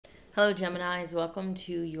Hello, Geminis. Welcome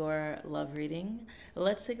to your love reading.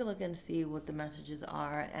 Let's take a look and see what the messages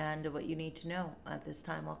are and what you need to know at this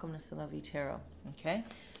time. Welcome to AFFIRMATIONS Tarot. Okay,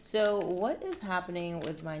 so what is happening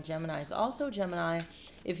with my Geminis? Also, Gemini,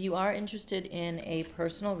 if you are interested in a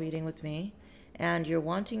personal reading with me and you're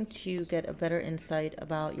wanting to get a better insight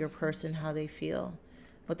about your person, how they feel,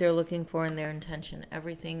 what they're looking for and their intention,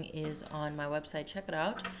 everything is on my website. Check it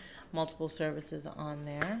out. Multiple services on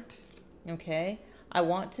there. Okay. I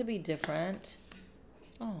want to be different.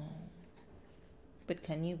 Oh, but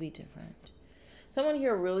can you be different? Someone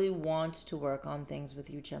here really wants to work on things with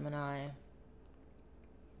you, Gemini.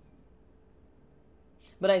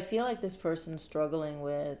 But I feel like this person's struggling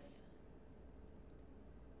with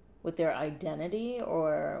their identity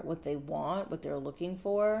or what they want, what they're looking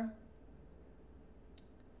for.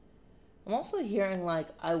 I'm also hearing like,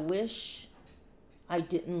 I wish I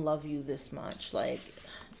didn't love you this much. Like,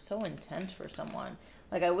 so intense for someone.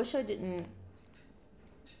 Like, I wish I didn't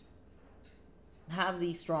have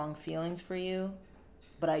these strong feelings for you,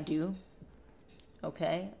 but I do.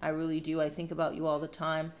 Okay? I really do. I think about you all the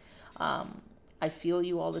time. I feel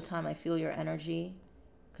you all the time. I feel your energy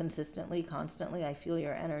consistently, constantly. I feel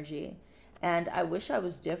your energy. And I wish I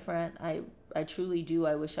was different. I truly do.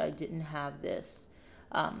 I wish I didn't have this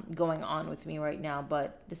going on with me right now,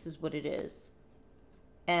 but this is what it is.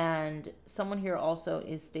 And someone here also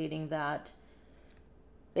is stating that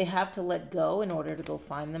they have to let go in order to go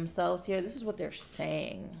find themselves here. This is what they're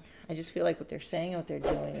saying. I just feel like what they're saying and what they're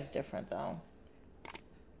doing is different, though.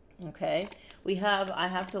 Okay. I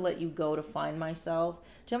have to let you go to find myself.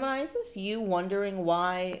 Gemini, is this you wondering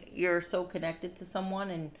why you're so connected to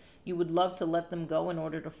someone and you would love to let them go in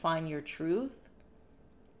order to find your truth?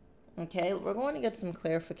 Okay. We're going to get some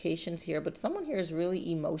clarifications here, but someone here is really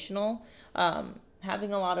emotional.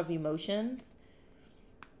 Having a lot of emotions,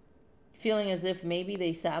 feeling as if maybe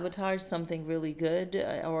they sabotaged something really good,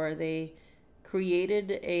 or they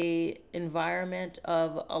created a environment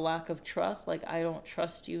of a lack of trust, like I don't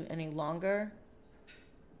trust you any longer.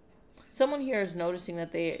 Someone here is noticing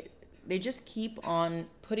that they just keep on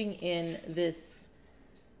putting in this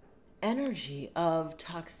energy of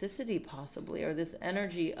toxicity possibly, or this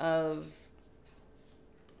energy of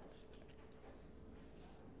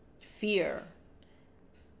fear.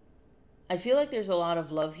 I feel like there's a lot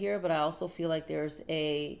of love here, but I also feel like there's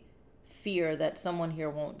a fear that someone here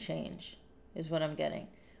won't change, is what I'm getting.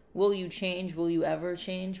 Will you change? Will you ever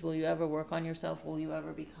change? Will you ever work on yourself? Will you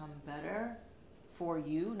ever become better for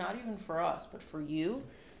you? Not even for us, but for you.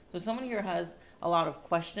 So someone here has a lot of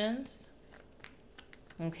questions.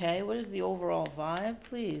 Okay, what is the overall vibe,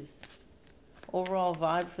 please? Overall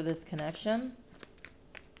vibe for this connection.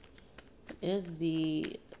 What is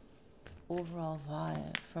the overall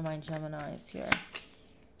vibe for my Geminis here?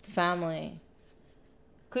 Family.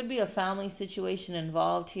 Could be a family situation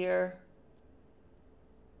involved here.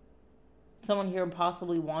 Someone here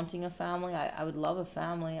possibly wanting a family. I would love a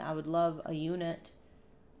family. I would love a unit.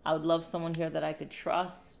 I would love someone here that I could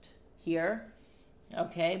trust here.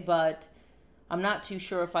 Okay, but I'm not too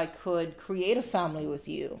sure if I could create a family with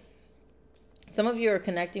you. Some of you are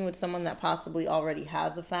connecting with someone that possibly already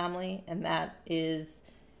has a family, and that is,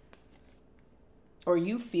 or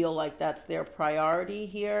you feel like that's their priority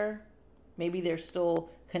here. Maybe they're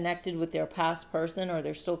still connected with their past person, or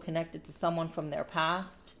they're still connected to someone from their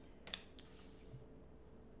past.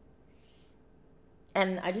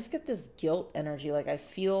 And I just get this guilt energy. Like I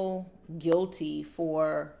feel guilty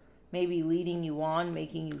for maybe leading you on,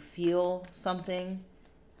 making you feel something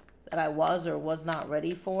that I was or was not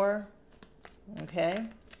ready for. Okay.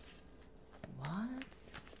 What?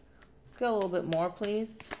 Let's go a little bit more,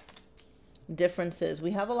 please. Differences.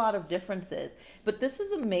 We have a lot of differences, but this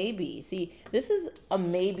is a maybe. See, this is a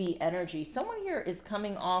maybe energy. Someone here is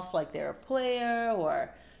coming off like they're a player,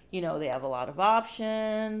 or, you know, they have a lot of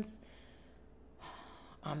options.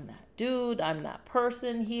 I'm that dude. I'm that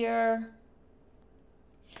person here.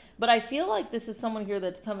 But I feel like this is someone here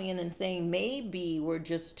that's coming in and saying, maybe we're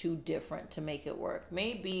just too different to make it work.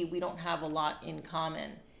 Maybe we don't have a lot in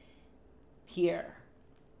common here.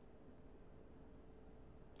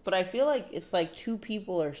 But I feel like it's like two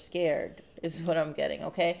people are scared is what I'm getting,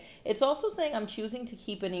 okay? It's also saying I'm choosing to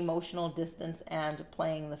keep an emotional distance and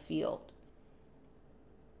playing the field.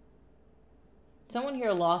 Someone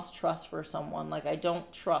here lost trust for someone. Like, I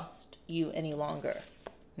don't trust you any longer,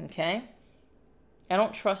 okay? I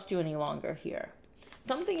don't trust you any longer here.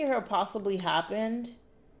 Something here possibly happened,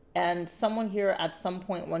 and someone here at some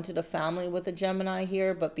point wanted a family with a Gemini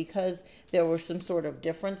here, but because there were some sort of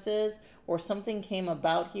differences or something came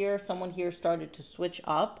about here, someone here started to switch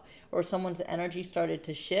up, or someone's energy started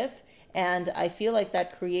to shift, And I feel like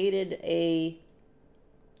that created a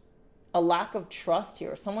lack of trust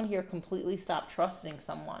here. Someone here completely stopped trusting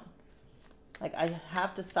someone. Like, I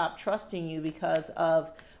have to stop trusting you because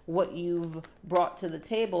of what you've brought to the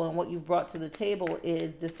table. And what you've brought to the table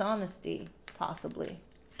is dishonesty, possibly.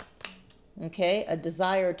 Okay, a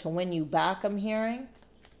desire to win you back, I'm hearing.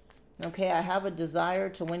 Okay, I have a desire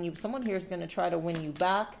to win you. Someone here is going to try to win you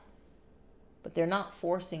back, but they're not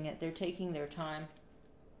forcing it. They're taking their time.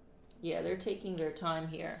 Yeah, they're taking their time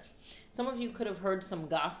here. Some of you could have heard some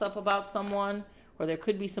gossip about someone, or there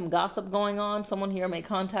could be some gossip going on. Someone here may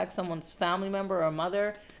contact someone's family member or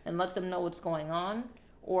mother and let them know what's going on.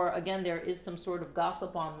 Or again, there is some sort of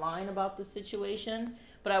gossip online about the situation.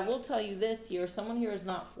 But I will tell you this here, someone here is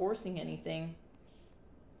not forcing anything.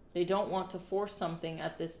 They don't want to force something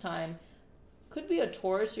at this time. Could be a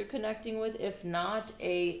Taurus you're connecting with. If not,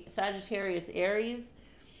 a Sagittarius, Aries,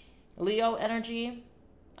 Leo energy.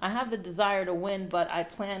 I have the desire to win, but I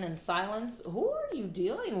plan in silence. Who are you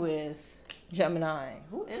dealing with, Gemini?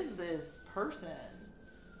 Who is this person?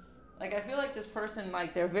 Like, I feel like this person,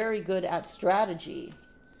 like, they're very good at strategy.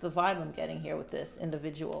 The vibe I'm getting here with this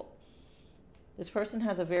individual. This person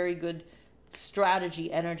has a very good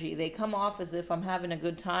strategy energy. They come off as if I'm having a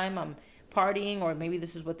good time, I'm partying, or maybe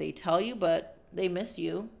this is what they tell you, but they miss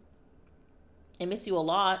you. They miss you a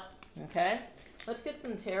lot, okay? Let's get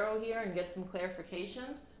some tarot here and get some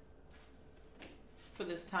clarifications for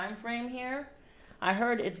this time frame here. I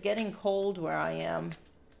heard it's getting cold where I am.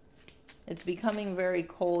 It's becoming very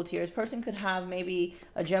cold here. This person could have maybe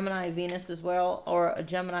a Gemini Venus as well, or a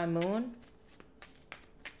Gemini Moon.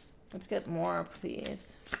 Let's get more,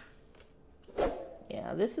 please.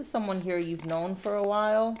 Yeah, this is someone here you've known for a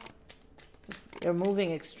while. They're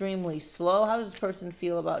moving extremely slow. How does this person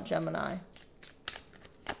feel about Gemini?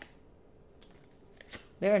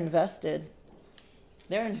 They're invested.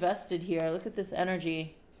 They're invested here. Look at this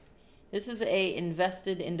energy. This is a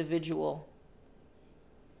invested individual.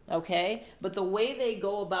 Okay? But the way they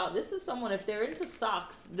go about, this is someone, if they're into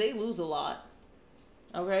stocks, they lose a lot.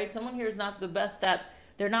 Okay? Someone here is not the best at,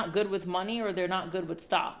 they're not good with money, or they're not good with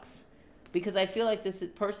stocks. Because I feel like this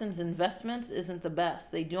person's investments isn't the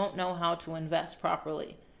best. They don't know how to invest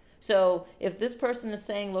properly. So if this person is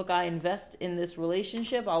saying, look, I invest in this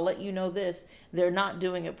relationship, I'll let you know this. They're not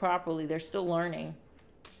doing it properly. They're still learning.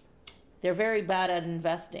 They're very bad at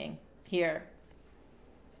investing here.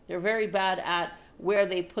 They're very bad at where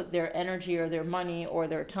they put their energy or their money or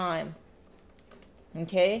their time.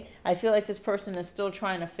 Okay? I feel like this person is still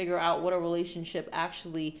trying to figure out what a relationship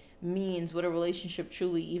actually means, what a relationship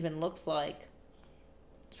truly even looks like.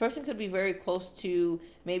 This person could be very close to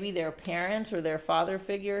maybe their parents or their father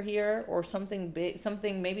figure here, or something big,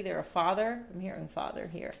 something, maybe they're a father. I'm hearing father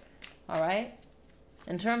here. All right?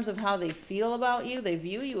 In terms of how they feel about you, they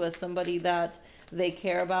view you as somebody that they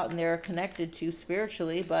care about and they're connected to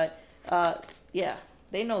spiritually, but yeah,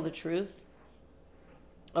 they know the truth.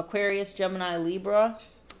 Aquarius, Gemini, Libra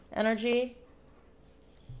energy.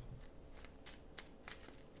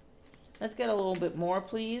 Let's get a little bit more,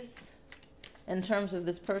 please, in terms of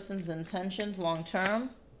this person's intentions long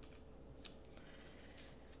term.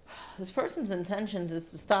 This person's intentions is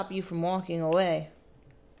to stop you from walking away.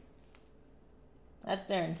 That's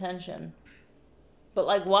their intention. But,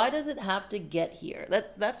 like, why does it have to get here?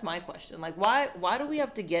 That's my question. Like, why do we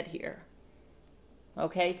have to get here?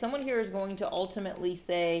 Okay, someone here is going to ultimately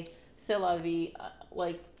say, c'est la vie,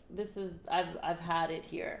 like, this is, I've had it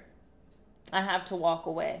here. I have to walk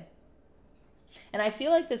away. And I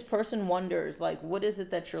feel like this person wonders, like, what is it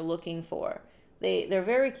that you're looking for? They're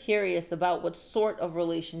very curious about what sort of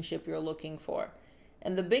relationship you're looking for.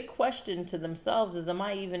 And the big question to themselves is, am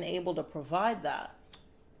I even able to provide that?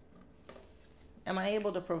 Am I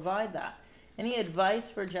able to provide that? Any advice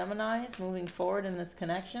for Geminis moving forward in this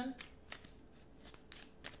connection?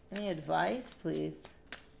 Any advice, please?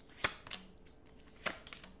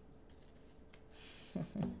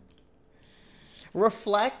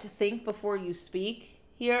 Reflect, think before you speak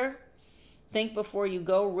here. Think before you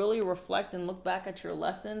go. Really reflect and look back at your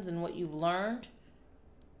lessons and what you've learned.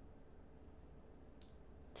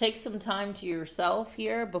 Take some time to yourself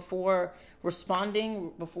here before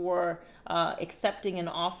responding, before accepting an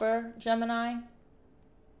offer, Gemini.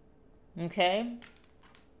 Okay?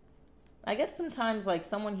 I get sometimes like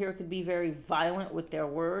someone here could be very violent with their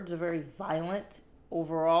words, or very violent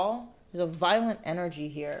overall. There's a violent energy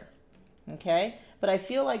here. Okay? But I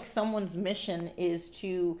feel like someone's mission is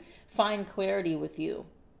to find clarity with you.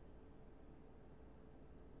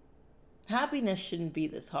 Happiness shouldn't be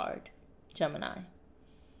this hard, Gemini.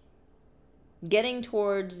 Getting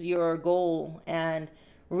towards your goal and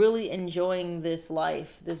really enjoying this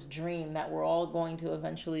life, this dream that we're all going to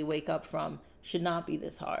eventually wake up from, should not be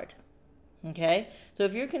this hard. Okay? So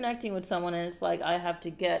if you're connecting with someone and it's like, I have to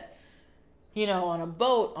get, on a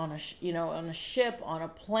boat, on a ship, on a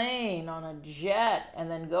plane, on a jet, and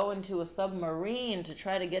then go into a submarine to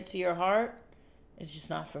try to get to your heart, it's just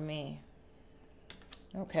not for me.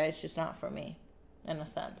 Okay? It's just not for me, in a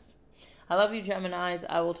sense. I love you, Geminis.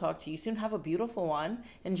 I will talk to you soon. Have a beautiful one.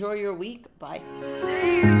 Enjoy your week. Bye.